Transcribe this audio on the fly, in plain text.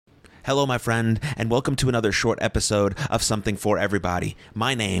Hello, my friend, and welcome to another short episode of Something for Everybody.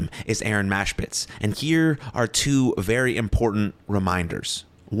 My name is Aaron Mashpitz, and here are two very important reminders.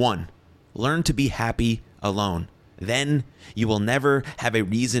 1, learn to be happy alone. Then you will never have a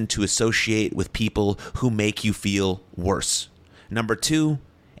reason to associate with people who make you feel worse. Number 2,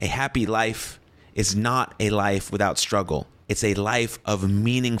 a happy life is not a life without struggle. It's a life of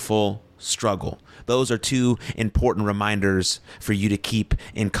meaningful struggle. Those are two important reminders for you to keep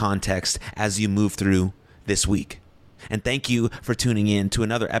in context as you move through this week. And thank you for tuning in to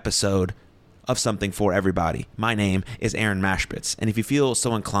another episode of Something for Everybody. My name is Aaron Mashpitz, and if you feel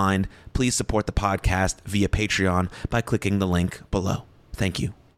so inclined, please support the podcast via Patreon by clicking the link below. Thank you.